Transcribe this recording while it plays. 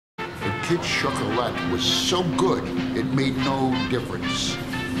kid's chocolate was so good, it made no difference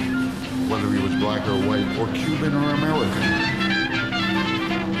whether he was black or white, or Cuban or American.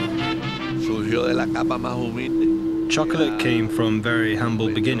 Surgió de la capa más humilde. Chocolate came from very humble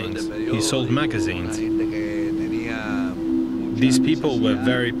beginnings. He sold magazines. These people were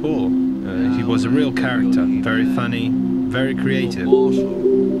very poor. He was a real character, very funny, very creative.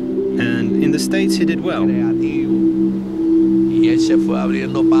 And in the States he did well. Y él se fue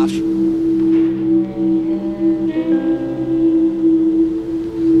abriendo paso.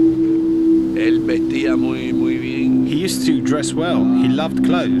 Él vestía muy bien. He used to dress well. He loved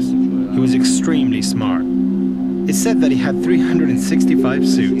clothes. He was extremely smart. It's said that he had 365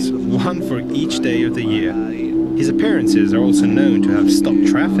 suits, one for each day of the year. His appearances are also known to have stopped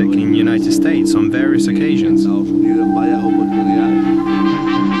traffic in the United States on various occasions.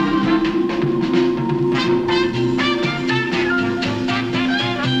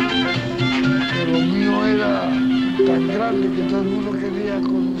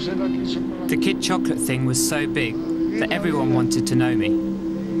 The Kid Chocolate thing was so big that everyone wanted to know me.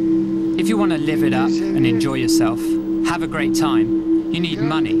 If you want to live it up and enjoy yourself, have a great time, you need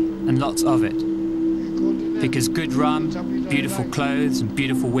money and lots of it. Because good rum, beautiful clothes and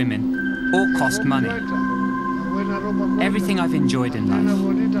beautiful women all cost money. Everything I've enjoyed in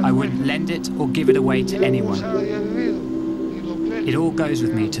life, I wouldn't lend it or give it away to anyone. It all goes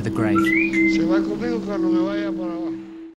with me to the grave.